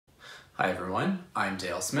Hi everyone, I'm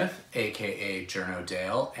Dale Smith, aka Journo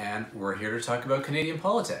Dale, and we're here to talk about Canadian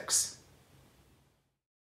politics.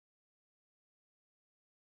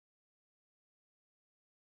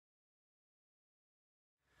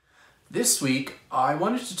 This week, I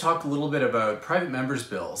wanted to talk a little bit about private members'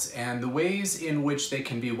 bills and the ways in which they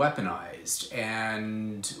can be weaponized.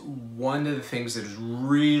 And one of the things that is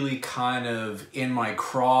really kind of in my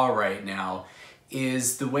craw right now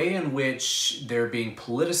is the way in which they're being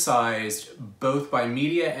politicized both by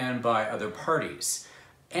media and by other parties,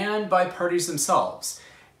 and by parties themselves.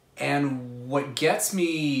 And what gets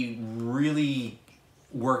me really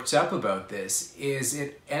worked up about this is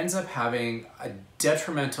it ends up having a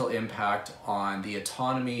detrimental impact on the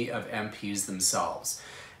autonomy of MPs themselves.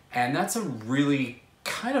 And that's a really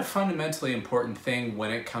kind of fundamentally important thing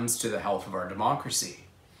when it comes to the health of our democracy.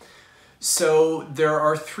 So there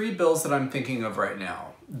are three bills that I'm thinking of right now.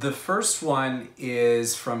 The first one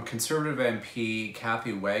is from Conservative MP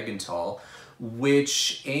Kathy Wagenthal,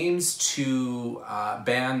 which aims to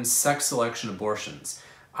ban sex selection abortions.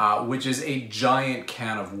 Which is a giant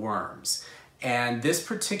can of worms. And this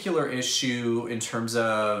particular issue, in terms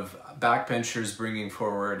of backbenchers bringing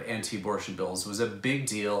forward anti-abortion bills, was a big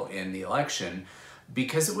deal in the election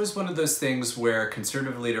because it was one of those things where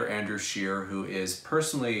Conservative leader Andrew Scheer, who is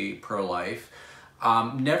personally pro-life,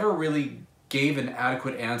 never really gave an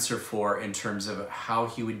adequate answer for in terms of how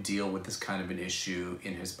he would deal with this kind of an issue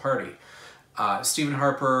in his party. Stephen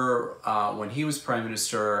Harper, when he was Prime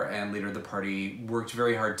Minister and leader of the party, worked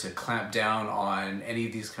very hard to clamp down on any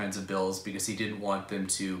of these kinds of bills because he didn't want them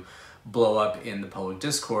to blow up in the public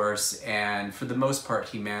discourse, and for the most part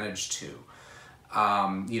he managed to.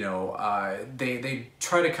 They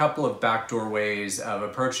tried a couple of backdoor ways of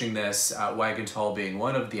approaching this, Wagenthal being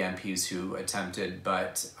one of the MPs who attempted,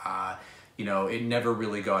 but it never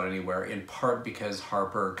really got anywhere, in part because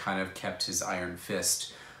Harper kind of kept his iron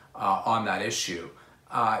fist on that issue.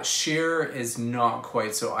 Scheer is not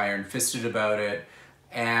quite so iron-fisted about it,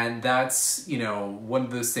 and that's, one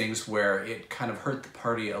of those things where it kind of hurt the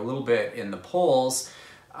party a little bit in the polls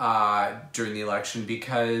during the election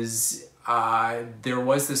because there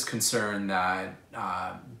was this concern that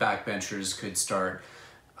backbenchers could start,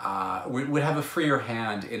 would have a freer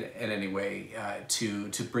hand in any way to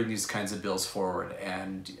bring these kinds of bills forward,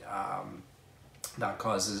 and that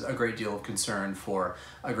causes a great deal of concern for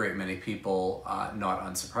a great many people, not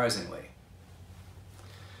unsurprisingly.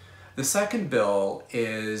 The second bill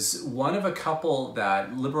is one of a couple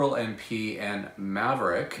that Liberal MP and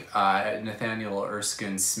Maverick, Nathaniel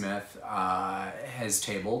Erskine Smith, has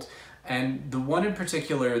tabled. And the one in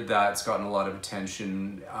particular that's gotten a lot of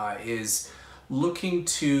attention is looking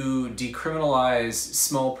to decriminalize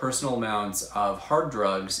small personal amounts of hard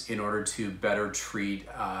drugs in order to better treat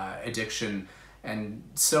addiction and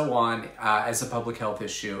so on as a public health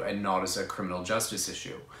issue and not as a criminal justice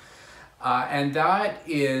issue. And that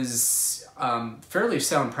is fairly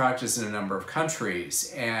sound practice in a number of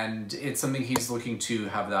countries, and it's something he's looking to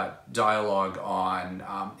have that dialogue on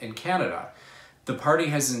in Canada. The party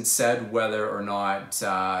hasn't said whether or not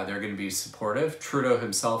they're going to be supportive. Trudeau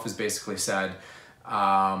himself has basically said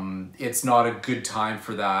it's not a good time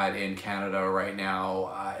for that in Canada right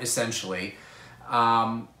now, essentially.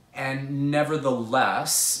 And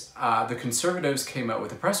nevertheless, the Conservatives came out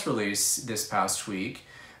with a press release this past week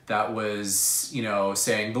that was,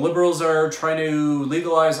 saying the Liberals are trying to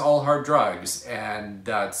legalize all hard drugs, and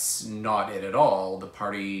that's not it at all. The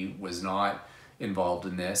party was not involved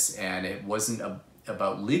in this, and it wasn't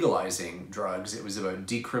about legalizing drugs. It was about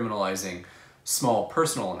decriminalizing small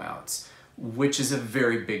personal amounts, which is a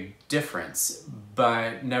very big difference.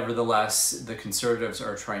 But nevertheless, the Conservatives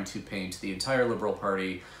are trying to paint the entire Liberal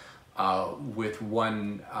Party with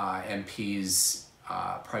one MP's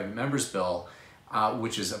private members bill,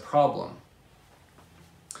 which is a problem.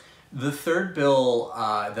 The third bill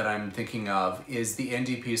that I'm thinking of is the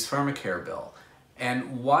NDP's pharmacare bill.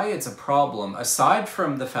 And why it's a problem, aside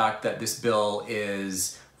from the fact that this bill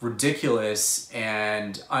is ridiculous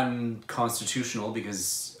and unconstitutional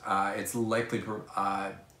because it's likely,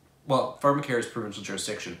 pharmacare is provincial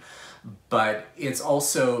jurisdiction, but it's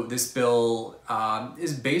also, this bill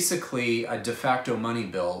is basically a de facto money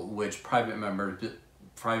bill, which private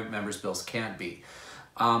members bills can't be.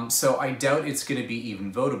 So I doubt it's going to be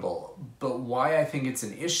even votable. But why I think it's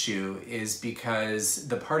an issue is because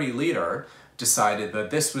the party leader decided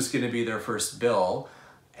that this was going to be their first bill,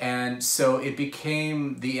 and so it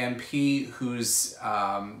became the MP who's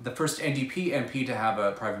the first NDP MP to have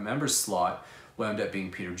a private member's slot wound up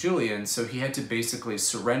being Peter Julian, so he had to basically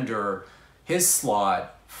surrender his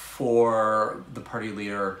slot for the party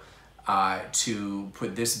leader to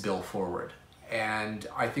put this bill forward. And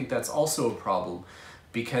I think that's also a problem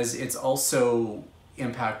because it's also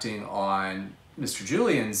impacting on Mr.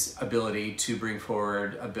 Julian's ability to bring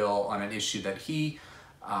forward a bill on an issue that he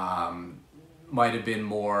might have been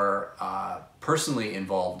more personally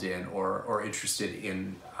involved in or interested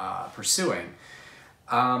in pursuing.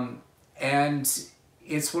 And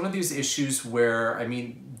it's one of these issues where, I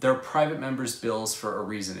mean, they're private members' bills for a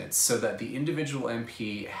reason. It's so that the individual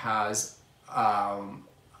MP has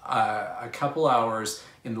a couple hours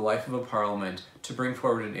in the life of a parliament to bring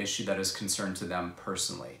forward an issue that is concerned to them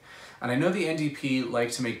personally. And I know the NDP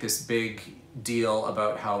like to make this big deal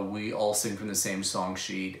about how we all sing from the same song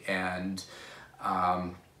sheet and,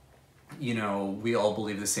 you know, we all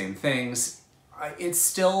believe the same things. It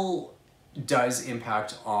still does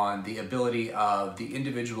impact on the ability of the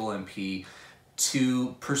individual MP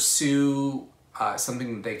to pursue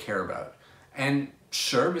something that they care about. And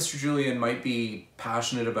sure, Mr. Julian might be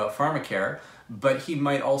passionate about pharmacare, but he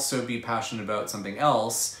might also be passionate about something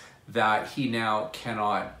else that he now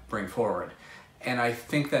cannot bring forward. And I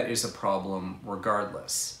think that is a problem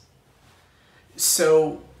regardless.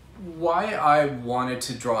 So why I wanted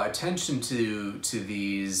to draw attention to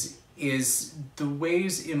these is the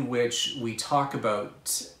ways in which we talk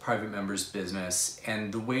about private members' business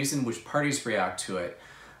and the ways in which parties react to it.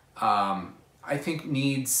 I think we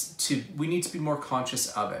need to be more conscious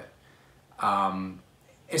of it,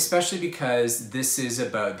 especially because this is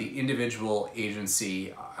about the individual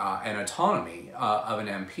agency and autonomy of an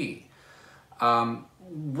MP.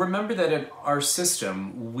 Remember that in our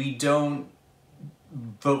system, we don't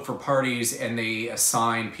vote for parties and they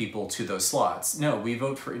assign people to those slots. No, we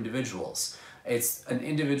vote for individuals. It's an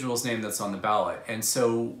individual's name that's on the ballot. And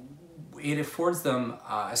so it affords them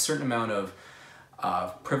a certain amount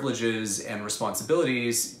of privileges and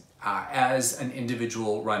responsibilities as an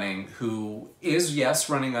individual running who is, yes,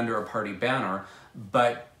 running under a party banner,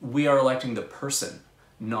 but we are electing the person,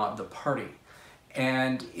 not the party.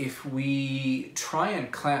 And if we try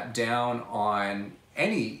and clamp down on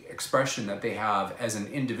any expression that they have as an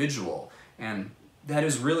individual, and that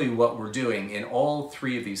is really what we're doing in all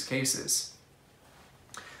three of these cases,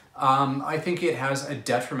 I think it has a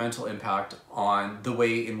detrimental impact on the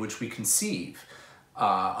way in which we conceive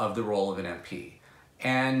of the role of an MP.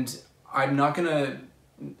 And I'm not going to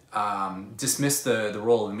dismiss the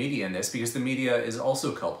role of the media in this, because the media is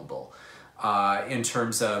also culpable in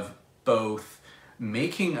terms of both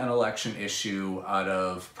making an election issue out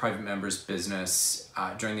of private members' business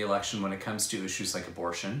during the election when it comes to issues like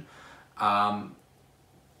abortion.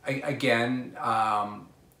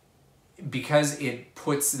 Because it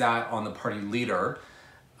puts that on the party leader,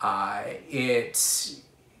 it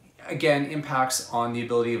again impacts on the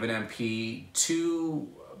ability of an MP to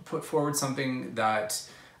put forward something that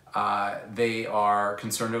they are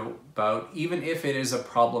concerned about, even if it is a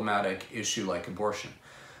problematic issue like abortion.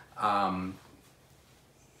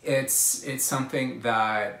 It's something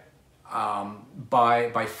that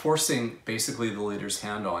by forcing basically the leader's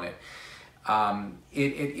hand on it,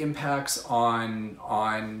 it impacts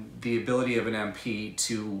on the ability of an MP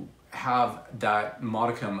to have that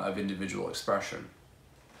modicum of individual expression.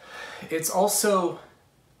 It's also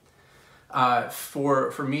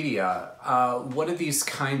for media, one of these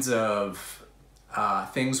kinds of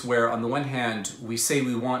things where on the one hand we say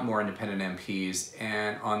we want more independent MPs,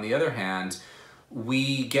 and on the other hand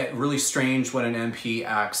we get really strange when an MP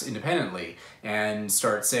acts independently and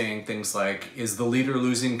start saying things like, is the leader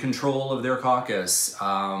losing control of their caucus?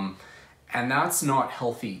 And that's not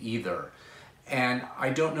healthy either. And I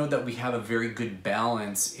don't know that we have a very good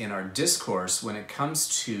balance in our discourse when it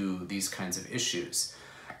comes to these kinds of issues.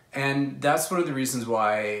 And that's one of the reasons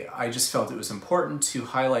why I just felt it was important to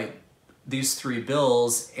highlight these three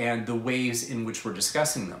bills and the ways in which we're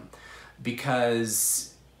discussing them. Because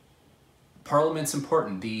Parliament's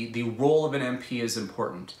important. The role of an MP is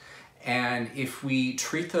important. And if we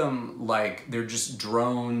treat them like they're just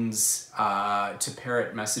drones to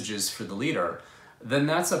parrot messages for the leader, then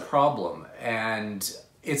that's a problem. And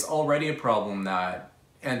it's already a problem that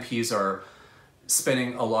MPs are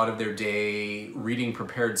spending a lot of their day reading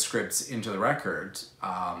prepared scripts into the record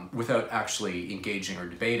without actually engaging or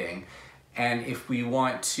debating. And if we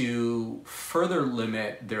want to further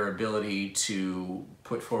limit their ability to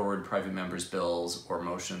put forward private members' bills or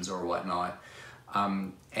motions or whatnot,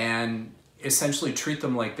 and essentially treat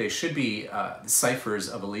them like they should be ciphers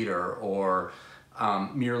of a leader or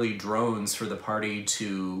merely drones for the party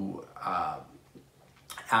to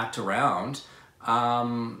act around,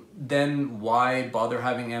 then why bother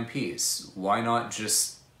having MPs? Why not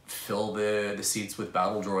just fill the seats with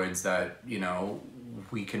battle droids that, you know,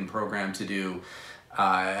 we can program to do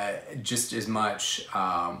just as much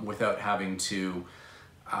without having to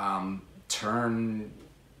turn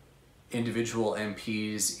individual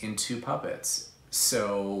MPs into puppets.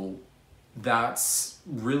 So that's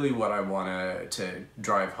really what I want to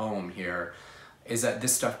drive home here, is that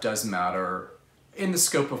this stuff does matter in the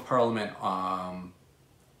scope of Parliament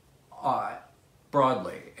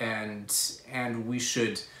broadly, and we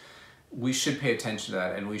should pay attention to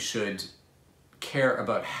that, and we should care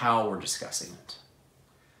about how we're discussing it.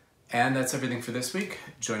 And that's everything for this week.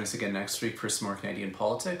 Join us again next week for some more Canadian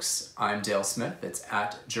politics. I'm Dale Smith. It's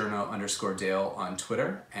at journo_Dale on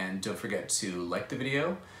Twitter. And don't forget to like the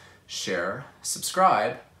video, share,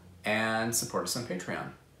 subscribe, and support us on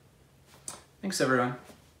Patreon. Thanks, everyone.